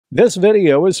This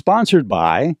video is sponsored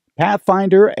by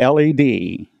Pathfinder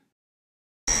LED.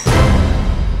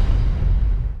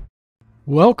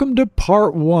 Welcome to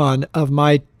part one of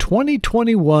my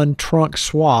 2021 trunk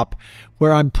swap,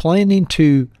 where I'm planning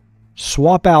to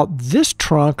swap out this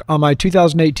trunk on my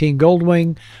 2018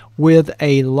 Goldwing with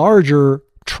a larger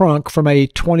trunk from a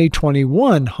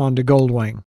 2021 Honda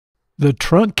Goldwing. The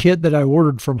trunk kit that I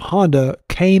ordered from Honda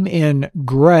came in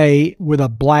gray with a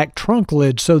black trunk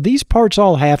lid, so these parts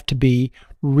all have to be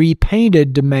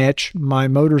repainted to match my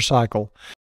motorcycle.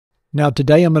 Now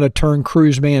today I'm going to turn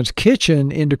Cruiseman's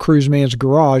kitchen into Cruiseman's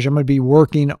garage. I'm going to be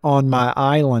working on my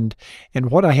island, and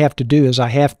what I have to do is I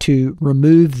have to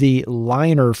remove the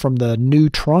liner from the new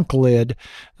trunk lid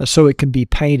so it can be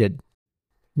painted.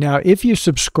 Now, if you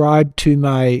subscribe to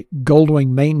my Goldwing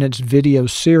maintenance video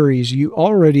series, you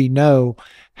already know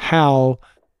how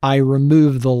I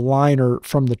remove the liner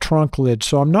from the trunk lid.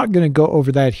 So I'm not going to go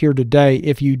over that here today.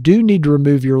 If you do need to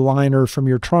remove your liner from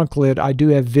your trunk lid, I do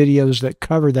have videos that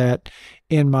cover that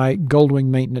in my Goldwing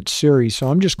maintenance series. So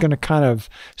I'm just going to kind of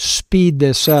speed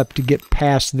this up to get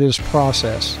past this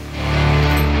process.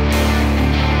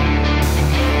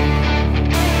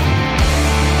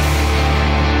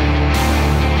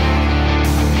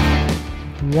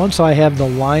 Once I have the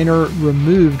liner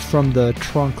removed from the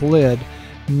trunk lid,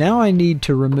 now I need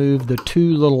to remove the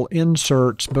two little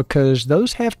inserts because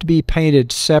those have to be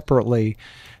painted separately.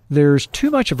 There's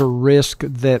too much of a risk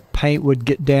that paint would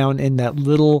get down in that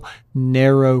little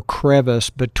narrow crevice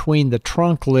between the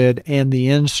trunk lid and the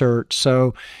insert,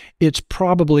 so it's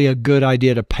probably a good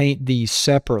idea to paint these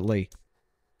separately.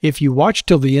 If you watch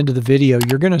till the end of the video,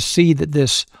 you're going to see that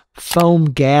this foam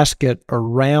gasket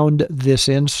around this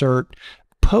insert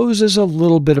poses a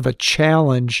little bit of a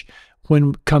challenge when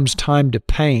it comes time to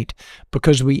paint,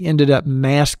 because we ended up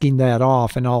masking that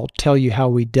off, and I'll tell you how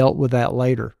we dealt with that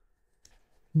later.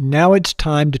 Now it's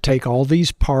time to take all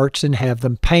these parts and have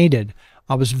them painted.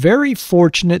 I was very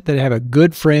fortunate that I have a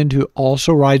good friend who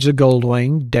also rides a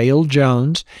Goldwing, Dale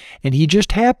Jones, and he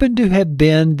just happened to have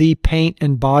been the paint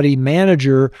and body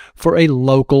manager for a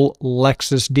local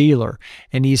Lexus dealer.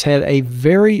 And he's had a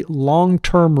very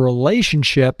long-term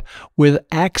relationship with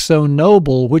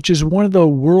AkzoNobel, which is one of the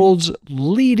world's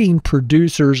leading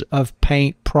producers of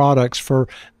paint products for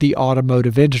the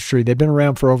automotive industry. They've been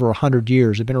around for over 100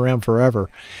 years. They've been around forever.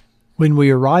 When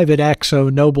we arrive at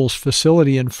AkzoNobel's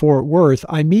facility in Fort Worth,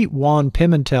 I meet Juan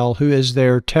Pimentel, who is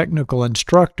their technical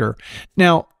instructor.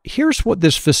 Now, here's what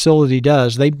this facility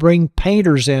does. They bring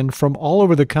painters in from all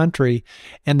over the country,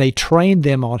 and they train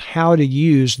them on how to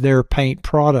use their paint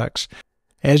products.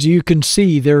 As you can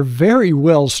see, they're very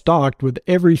well stocked with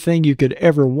everything you could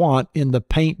ever want in the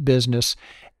paint business.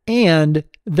 And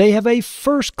they have a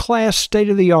first-class,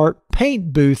 state-of-the-art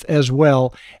paint booth as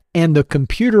well. And the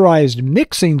computerized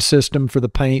mixing system for the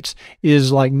paints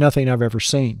is like nothing I've ever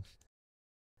seen.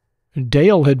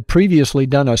 Dale had previously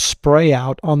done a spray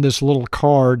out on this little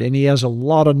card, and he has a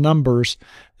lot of numbers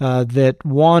that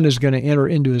Juan is going to enter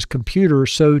into his computer.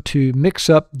 So to mix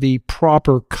up the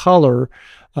proper color,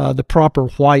 the proper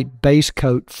white base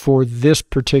coat for this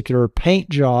particular paint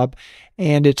job,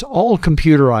 and it's all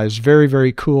computerized. Very,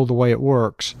 very cool the way it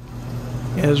works.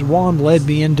 As Juan led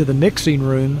me into the mixing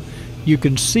room, you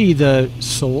can see the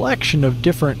selection of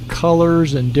different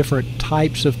colors and different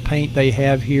types of paint they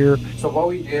have here. So what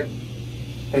we did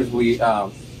is we,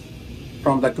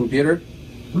 from the computer,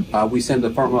 we send the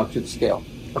formula to the scale.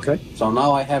 Okay. So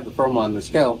now I have the formula on the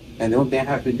scale, and the only thing I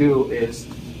have to do is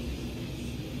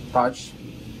touch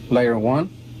layer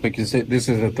 1, because this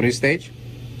is a 3-stage.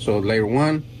 So layer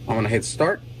 1, I'm gonna hit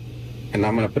start, and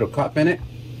I'm gonna put a cup in it.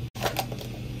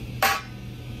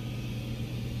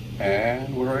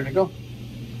 And we're ready to go.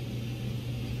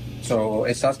 So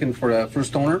it's asking for the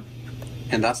first toner,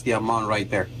 and that's the amount right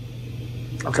there.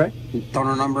 Okay.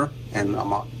 Toner number and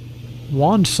amount.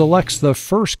 Juan selects the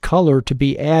first color to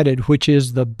be added, which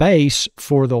is the base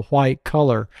for the white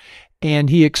color. And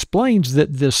he explains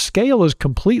that the scale is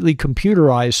completely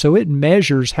computerized, so it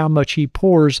measures how much he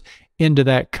pours into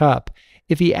that cup.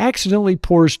 If he accidentally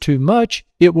pours too much,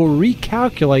 it will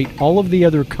recalculate all of the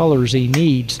other colors he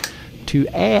needs to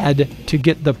add to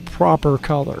get the proper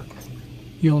color.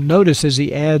 You'll notice as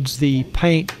he adds the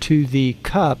paint to the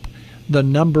cup, the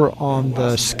number on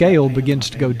the scale begins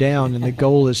to go down, and the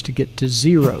goal is to get to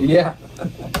 0. Yeah.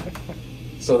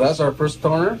 So that's our first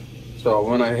toner. So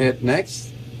when I hit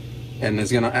next, and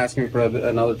it's gonna ask me for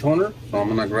another toner, so I'm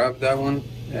gonna grab that one.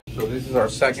 So this is our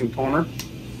second toner.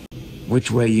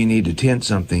 Which way you need to tint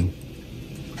something.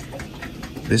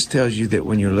 This tells you that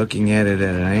when you're looking at it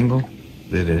at an angle,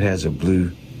 that it has a blue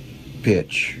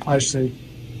pitch. I see.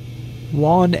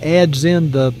 Juan adds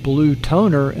in the blue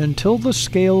toner until the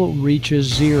scale reaches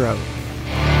 0.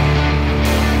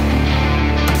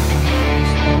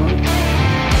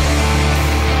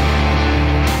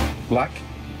 Black.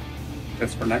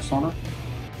 That's for next toner.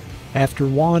 After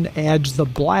Juan adds the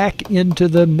black into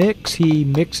the mix, he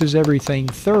mixes everything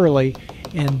thoroughly,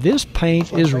 and this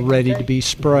paint is ready to be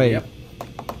sprayed. Yep.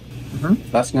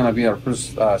 That's going to be our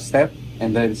first step,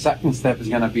 and then the second step is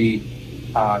going to be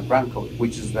ground coat,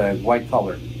 which is the white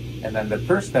color, and then the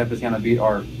third step is going to be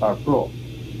our pro,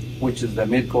 which is the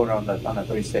mid coat on the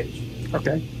 3-stage.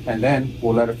 Okay. And then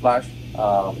we'll let it flash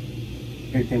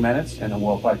 15 minutes, and then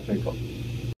we'll apply clear coat.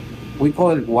 We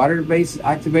call it water-based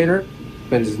activator,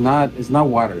 but it's not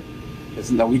water.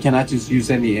 We cannot just use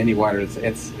any water.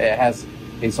 It has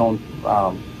its own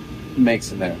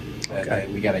mix in there that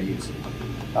we gotta use.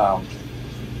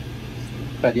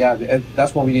 But yeah,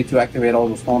 that's what we need to activate all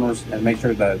those toners and make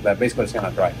sure that basically it's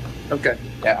gonna dry. Okay.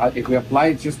 Yeah, if we apply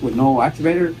it just with no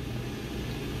activator,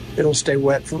 It'll stay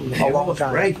wet for a long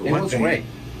time. it will spray.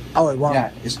 Oh, it won't.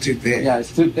 Yeah, It's too thick. yeah,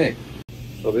 it's too thick.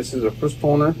 So this is the first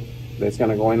toner that's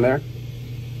gonna go in there.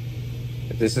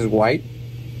 This is white.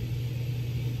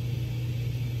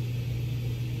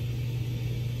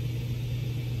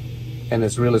 And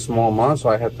it's really small amount, so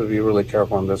I have to be really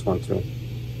careful on this one too.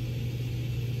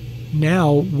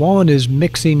 Now Juan is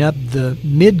mixing up the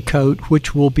mid coat,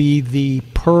 which will be the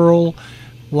pearl,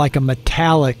 like a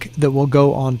metallic that will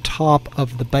go on top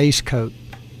of the base coat.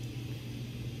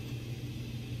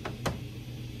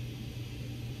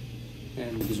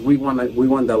 And because we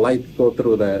want the light to go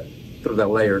through the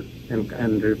layer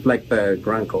and reflect the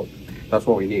ground coat. That's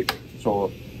what we need.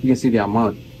 So you can see the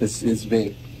amount. It's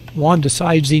big. Juan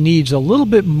decides he needs a little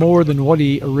bit more than what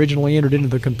he originally entered into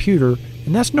the computer,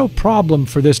 and that's no problem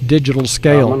for this digital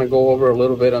scale. I'm going to go over a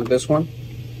little bit on this one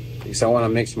because I want to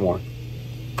mix more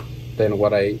than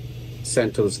what I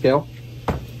sent to the scale.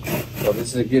 So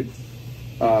this is a good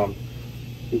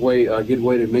way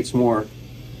to mix more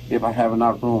if I have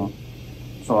enough room.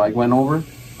 So I went over.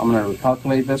 I'm going to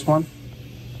recalculate this one.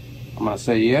 I'm going to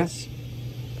say yes,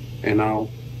 and now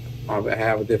I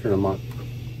have a different amount.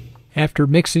 After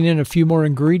mixing in a few more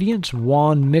ingredients,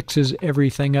 Juan mixes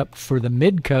everything up for the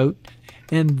mid coat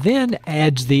and then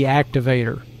adds the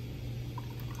activator.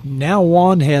 Now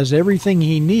Juan has everything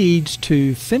he needs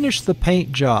to finish the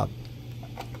paint job.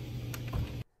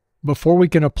 Before we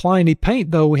can apply any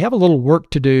paint, though, we have a little work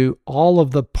to do. All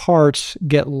of the parts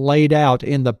get laid out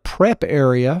in the prep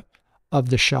area of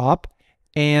the shop,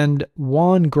 and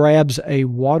Juan grabs a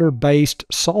water-based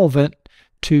solvent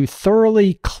to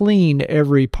thoroughly clean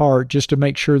every part, just to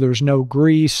make sure there's no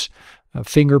grease,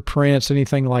 fingerprints,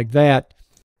 anything like that.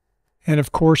 And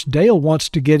of course, Dale wants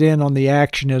to get in on the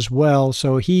action as well,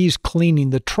 so he's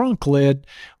cleaning the trunk lid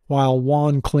while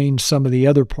Juan cleans some of the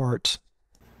other parts.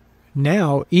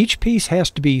 Now, each piece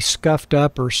has to be scuffed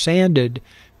up or sanded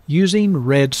using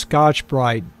red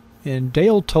Scotch-Brite. And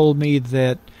Dale told me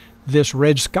that this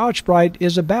red Scotch-Brite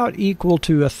is about equal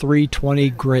to a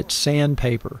 320 grit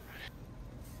sandpaper.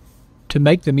 To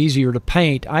make them easier to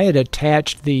paint, I had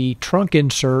attached the trunk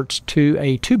inserts to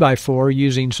a 2x4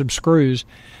 using some screws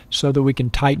so that we can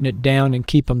tighten it down and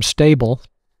keep them stable.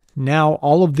 Now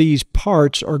all of these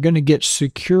parts are going to get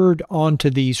secured onto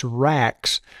these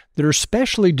racks that are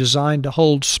specially designed to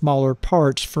hold smaller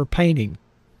parts for painting.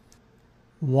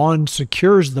 Juan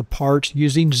secures the parts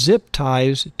using zip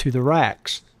ties to the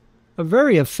racks. A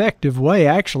very effective way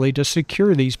actually to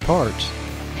secure these parts.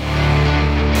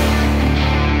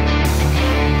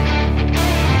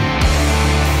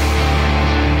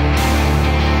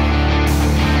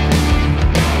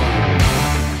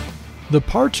 The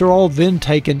parts are all then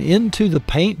taken into the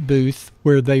paint booth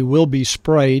where they will be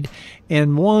sprayed,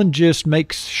 and Juan just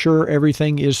makes sure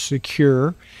everything is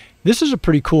secure. This is a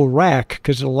pretty cool rack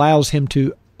because it allows him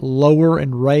to lower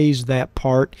and raise that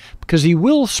part, because he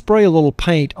will spray a little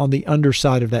paint on the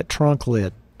underside of that trunk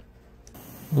lid.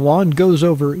 Juan goes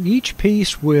over each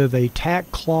piece with a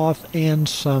tack cloth and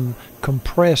some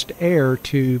compressed air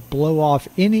to blow off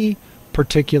any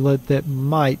particulate that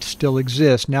might still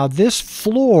exist. Now this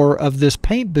floor of this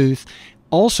paint booth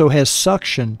also has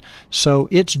suction, so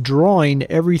it's drawing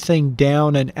everything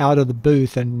down and out of the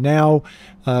booth. And now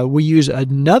we use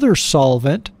another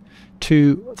solvent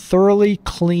to thoroughly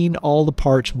clean all the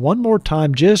parts one more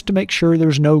time, just to make sure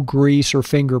there's no grease or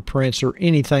fingerprints or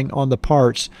anything on the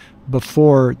parts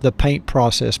before the paint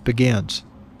process begins.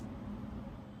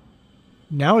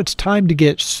 Now it's time to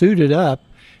get suited up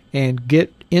and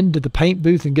get into the paint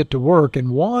booth and get to work,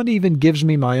 and Juan even gives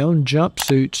me my own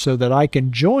jumpsuit so that I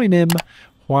can join him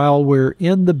while we're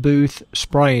in the booth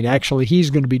spraying. Actually, he's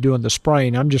going to be doing the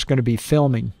spraying. I'm just going to be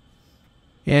filming.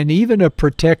 And even a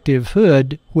protective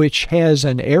hood, which has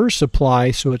an air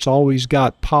supply, so it's always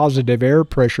got positive air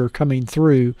pressure coming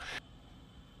through.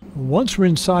 Once we're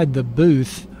inside the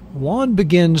booth, Juan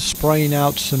begins spraying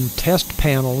out some test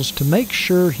panels to make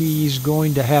sure he's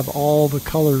going to have all the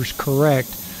colors correct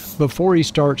before he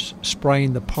starts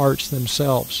spraying the parts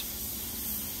themselves.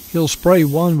 He'll spray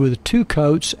one with 2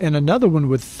 coats and another one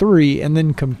with 3, and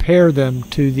then compare them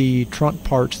to the trunk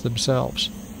parts themselves.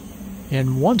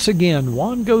 And once again,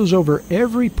 Juan goes over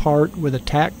every part with a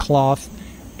tack cloth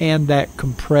and that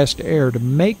compressed air to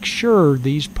make sure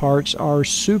these parts are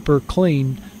super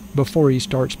clean before he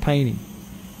starts painting.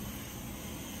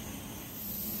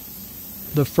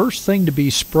 The first thing to be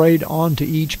sprayed onto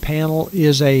each panel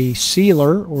is a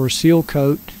sealer or seal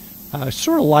coat,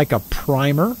 sort of like a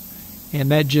primer, and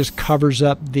that just covers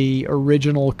up the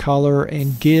original color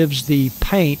and gives the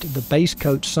paint, the base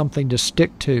coat, something to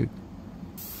stick to.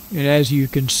 And as you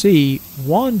can see,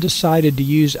 Juan decided to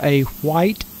use a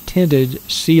white tinted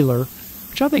sealer,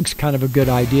 which I think is kind of a good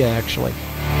idea actually.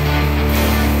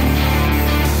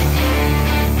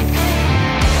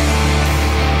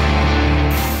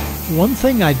 One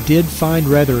thing I did find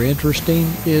rather interesting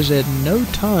is at no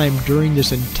time during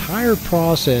this entire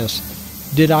process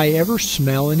did I ever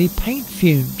smell any paint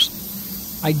fumes.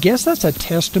 I guess that's a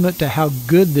testament to how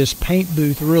good this paint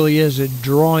booth really is at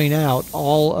drawing out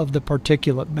all of the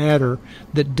particulate matter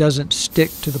that doesn't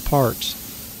stick to the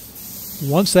parts.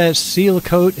 Once that seal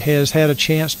coat has had a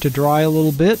chance to dry a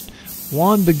little bit,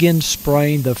 Juan begins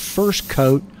spraying the first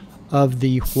coat of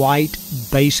the white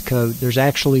base coat. There's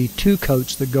actually 2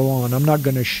 coats that go on. I'm not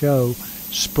going to show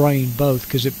spraying both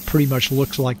because it pretty much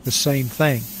looks like the same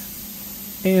thing.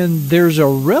 And there's a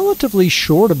relatively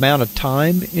short amount of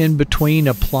time in between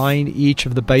applying each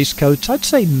of the base coats. I'd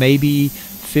say maybe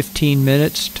 15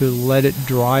 minutes to let it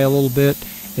dry a little bit,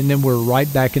 and then we're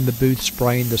right back in the booth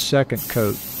spraying the second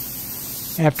coat.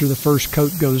 After the first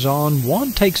coat goes on,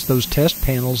 Juan takes those test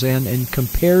panels in and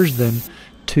compares them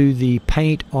to the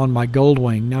paint on my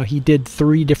Goldwing. Now he did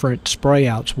 3 different spray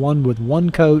outs, one with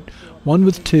 1 coat, one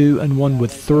with 2, and one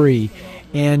with 3.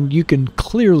 And you can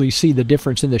clearly see the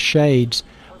difference in the shades.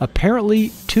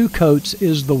 Apparently 2 coats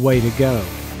is the way to go.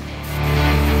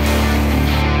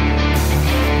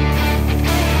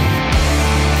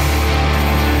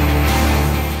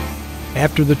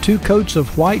 After the 2 coats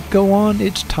of white go on,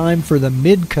 it's time for the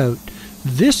mid coat.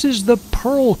 This is the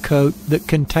pearl coat that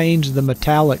contains the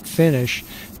metallic finish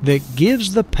that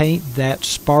gives the paint that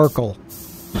sparkle.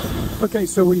 Okay,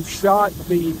 so we've shot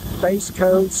the base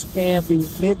coats and the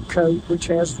mid coat, which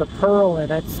has the pearl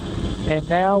in it, and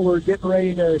now we're getting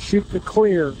ready to shoot the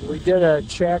clear. We did a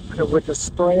check with the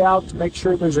spray out to make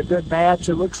sure there's a good match.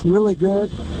 It looks really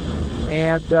good,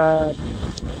 and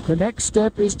the next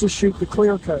step is to shoot the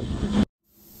clear coat.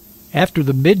 After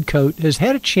the mid coat has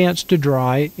had a chance to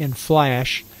dry and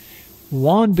flash,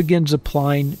 Juan begins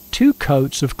applying 2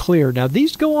 coats of clear. Now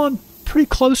these go on pretty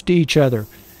close to each other.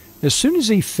 As soon as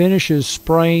he finishes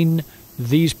spraying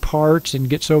these parts and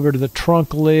gets over to the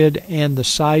trunk lid and the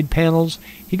side panels,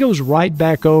 he goes right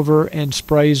back over and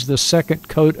sprays the second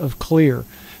coat of clear.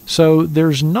 So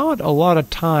there's not a lot of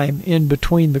time in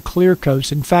between the clear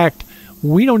coats. In fact,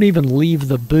 we don't even leave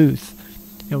the booth.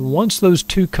 And once those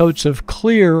 2 coats of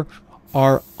clear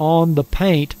are on the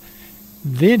paint,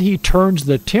 then he turns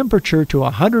the temperature to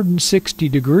 160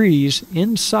 degrees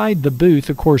inside the booth.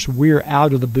 Of course, we're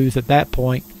out of the booth at that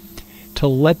point, to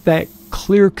let that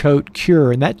clear coat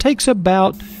cure, and that takes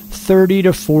about 30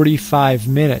 to 45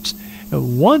 minutes.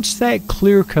 And once that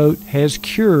clear coat has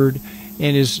cured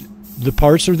and the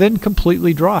parts are then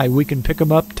completely dry, we can pick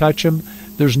them up, touch them,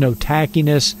 there's no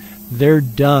tackiness, they're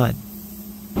done.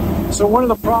 So one of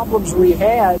the problems we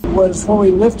had was when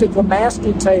we lifted the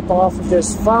masking tape off of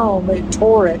this foam, it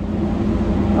tore it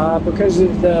because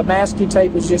the masking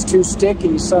tape is just too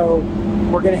sticky. So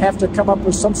we're going to have to come up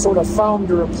with some sort of foam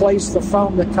to replace the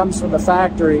foam that comes from the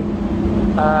factory.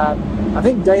 I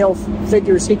think Dale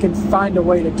figures he can find a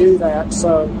way to do that,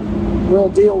 so we'll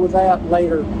deal with that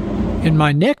later. In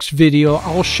my next video,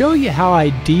 I'll show you how I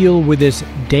deal with this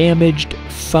damaged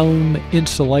foam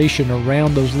insulation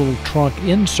around those little trunk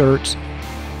inserts,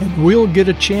 and we'll get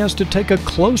a chance to take a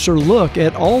closer look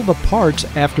at all the parts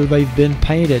after they've been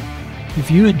painted.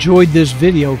 If you enjoyed this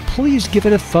video, please give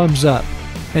it a thumbs up,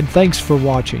 and thanks for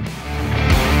watching.